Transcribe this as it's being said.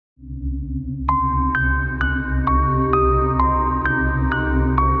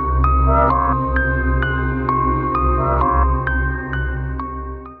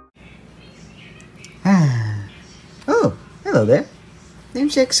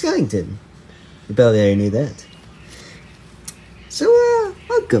Jack Skellington. You probably already knew that. So,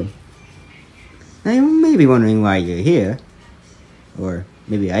 welcome. Now you may be wondering why you're here. Or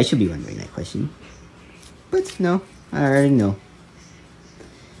maybe I should be wondering that question. But no, I already know.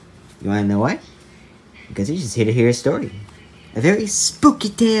 You wanna know why? Because you're just here to hear a story. A very spooky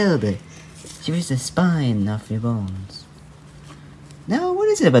tale that shivers the spine off your bones. Now, what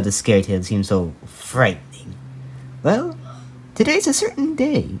is it about the scary tale that seems so frightening? Well, today's a certain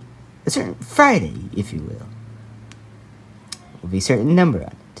day. A certain Friday, if you will. With a certain number on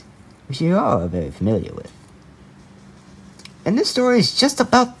it, which you all are very familiar with. And this story is just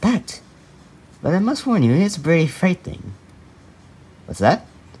about that. But I must warn you, it's very frightening. What's that?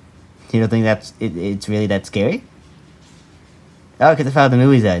 You don't think it's really that scary? Oh, because I found the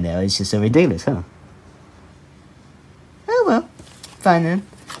movies out now, it's just so ridiculous, huh? Oh well, fine then.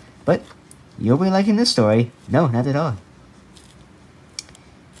 But you'll be liking this story. No, not at all.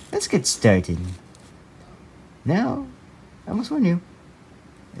 Let's get started. Now, I must warn you,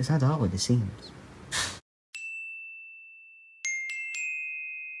 it's not all what it seems.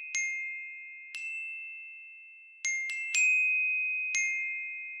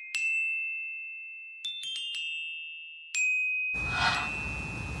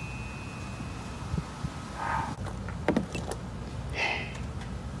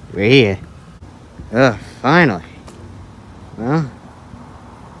 We're here. Ugh, finally. Well,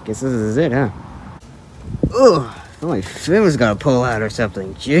 guess this is it, huh? Ugh, my finger's gotta pull out or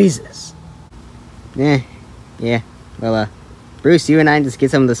something. Jesus. Yeah. Well, Bruce, you and I just get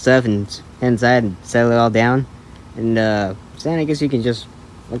some of the stuff and head inside and settle it all down. And, Stan, I guess you can just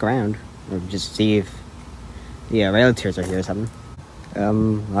look around. Or just see if the relatives are here or something.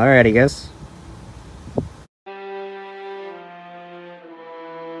 Alright, I guess.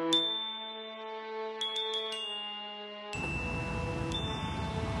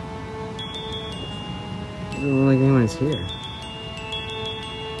 Doesn't look like anyone's here.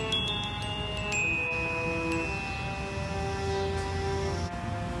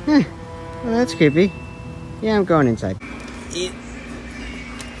 Well, that's creepy. Yeah, I'm going inside.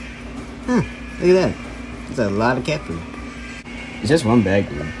 Huh, look at that. There's a lot of cat food. It's just one bag,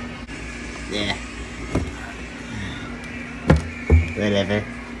 dude. Yeah. Whatever.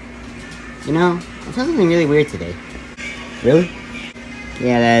 You know, I found something really weird today. Really?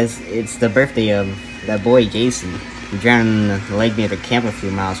 Yeah, it's the birthday of that boy Jason, who drowned in the lake near the camp a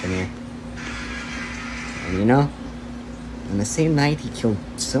few miles from here. And you know, on the same night he killed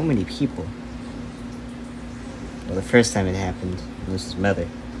so many people. Well, the first time it happened, it was his mother,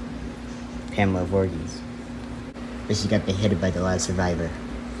 Pamela Voorhees. But she got beheaded by the last survivor,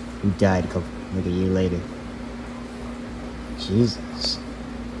 who died like a year later. Jesus.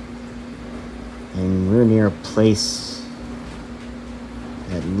 And we're near a place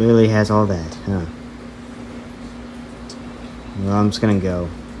that literally has all that, huh? Well, I'm just gonna go.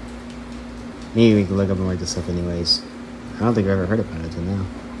 Maybe we can look up more of this stuff anyways. I don't think I've ever heard about it till now.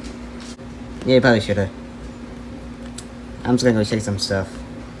 Yeah, you probably should've. I'm just gonna go check some stuff.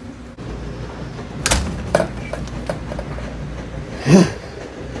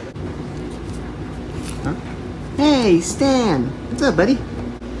 Huh? Hey, Stan! What's up, buddy?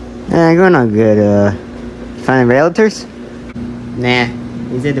 Going on good. Finding realtors? Nah,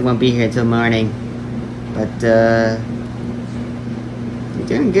 he said they won't be here till morning. But, you're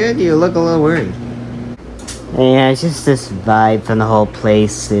doing good, you look a little worried. Yeah, it's just this vibe from the whole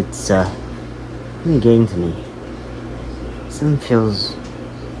place. It's, really getting to me. Something feels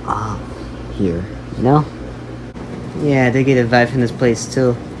off here, you know? Yeah, I did get a vibe from this place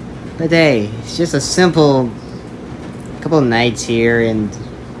too. But hey, it's just a simple couple of nights here and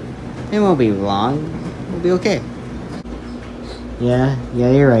it won't be long. We'll be okay. Yeah,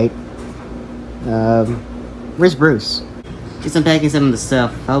 you're right. Where's Bruce? Just unpacking some of the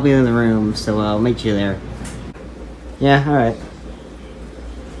stuff. I'll be in the room, so I'll meet you there. Yeah, alright.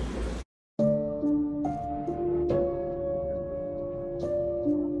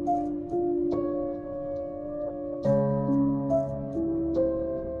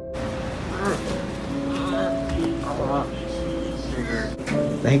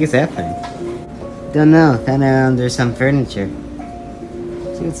 What the heck is happening? Don't know. Found out under some furniture.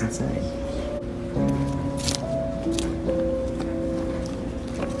 See what's inside.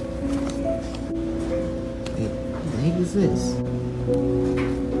 Wait, what the heck is this?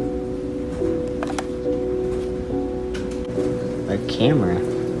 A camera.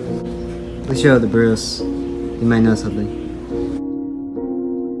 Let's show it to Bruce. He might know something.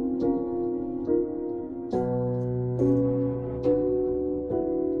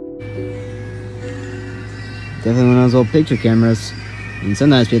 Definitely one of those old picture cameras. And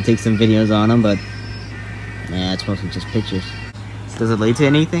sometimes people take some videos on them, but nah, it's mostly just pictures. Does it lead to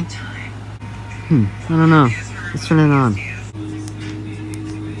anything? I don't know. Let's turn it on.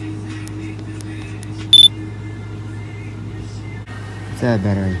 It's that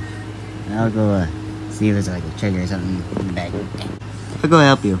battery. I'll go see if there's like a trigger or something in the back. I'll go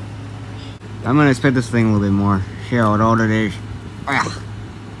help you. I'm gonna expect this thing a little bit more. Here, what old it is.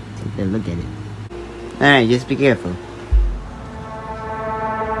 Take a look at it. Alright, just be careful.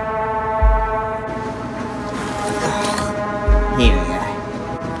 Here we go.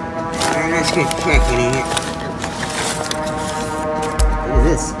 Alright, let's get cracking in here. Look at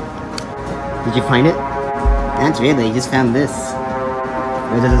this. Did you find it? Not really, you just found this.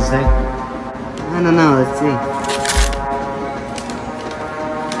 What does it say? I don't know, let's see.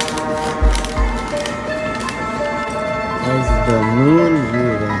 As the moon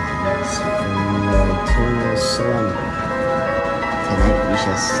re-rises from your eternal slumber, tonight we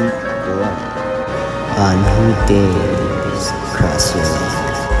shall seek blood. On who dares cross your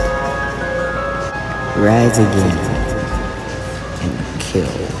land, rise again and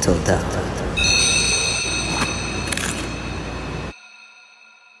kill till dawn.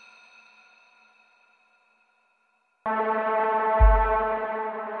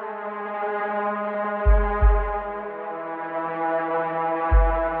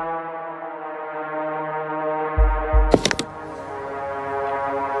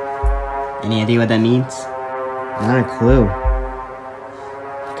 Any idea what that means? Not a clue.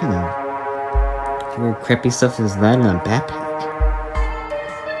 What kind of weird crappy stuff is that in a backpack?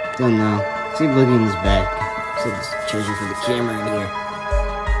 Don't know. Keep looking in this bag. So this treasure for the camera in here.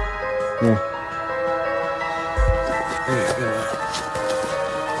 Here.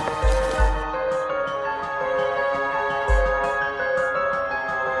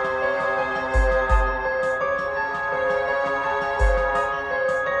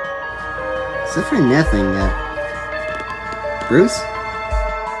 Except for nothing, Bruce?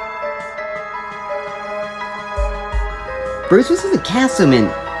 Bruce, what's in the castle, man?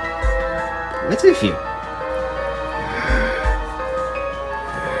 What's with you?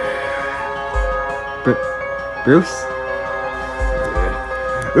 Bruce?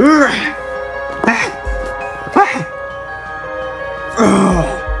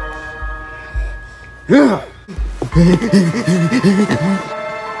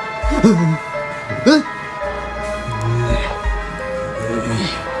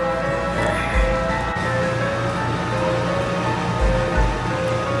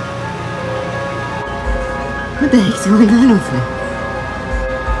 What the heck's going on with him?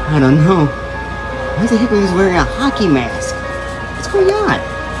 I don't know. Why the heck is he wearing a hockey mask? What's going on?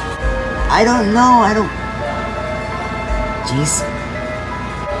 I don't know, Jeez.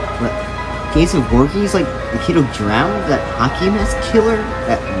 What? Jason Voorhees, like the kid who drowned? That hockey mask killer?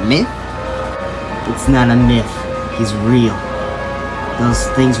 That myth? It's not a myth. He's real. Those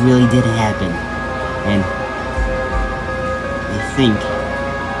things really did happen. And I think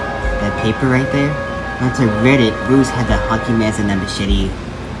that paper right there, once I read it, Bruce had the hockey mask and that machete.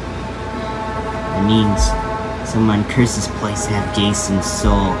 It means someone cursed this place to have Jason's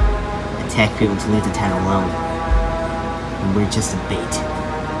soul attack people to leave the town alone. And we're just a bait.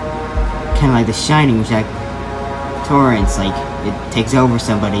 Kinda like The Shining, which like Torrance, like it takes over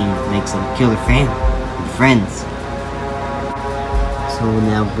somebody and makes them kill their family and friends. So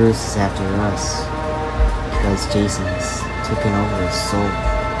now Bruce is after us because Jason's taken over his soul.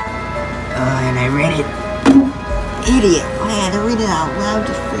 And I read it. Idiot! I had to read it out loud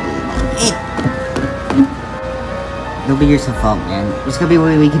just for it in my head. It'll be your fault, man. There's gotta be a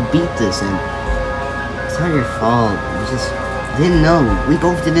way we can beat this, and it's not your fault. We just didn't know. We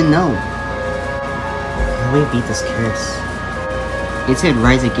both didn't know. How do we beat this curse? It said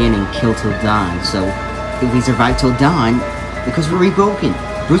rise again and kill till dawn, so if we survive till dawn, the curse will be broken.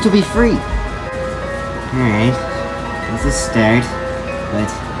 Bruce will be free. Alright. This is a start, but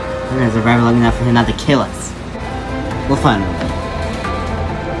we're gonna survive long enough for him not to kill us. We'll find a way.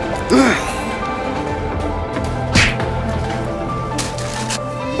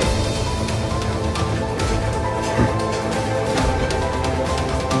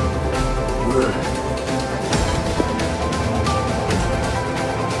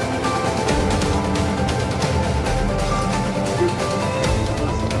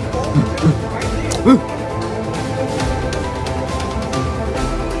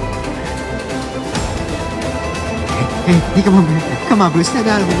 Hey, come on, man. Come on, Bruce. Step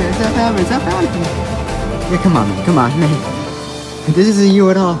out of here. Step out of here. Step out of here. Yeah, come on, man. Come on, man. This isn't you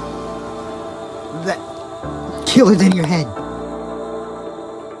at all. That killer's in your head.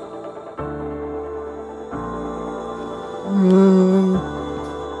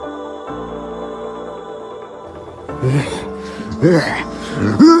 Bruce?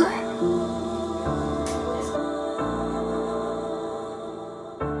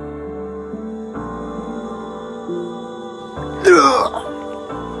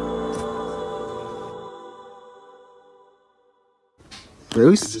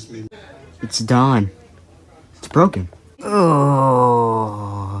 It's Dawn. It's broken.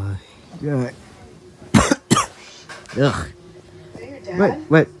 Oh, God. Ugh.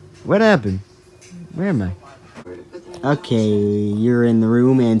 What happened? Where am I? Okay, you're in the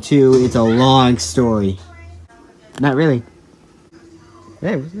room, and 2, it's a long story. Not really.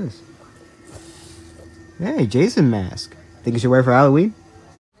 Hey, what's this? Hey, Jason mask. Think you should wear it for Halloween?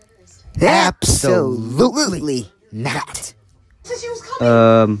 Absolutely not.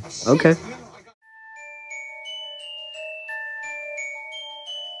 Okay.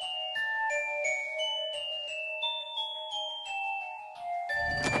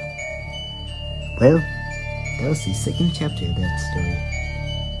 Well, that was the second chapter of that story.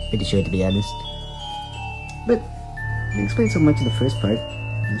 Pretty sure, to be honest. But they explained so much in the first part,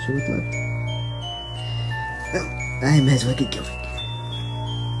 I'm not sure what's left. Well, I might as well get going.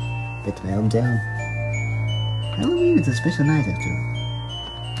 Back to my hometown. Halloween is a special night after all.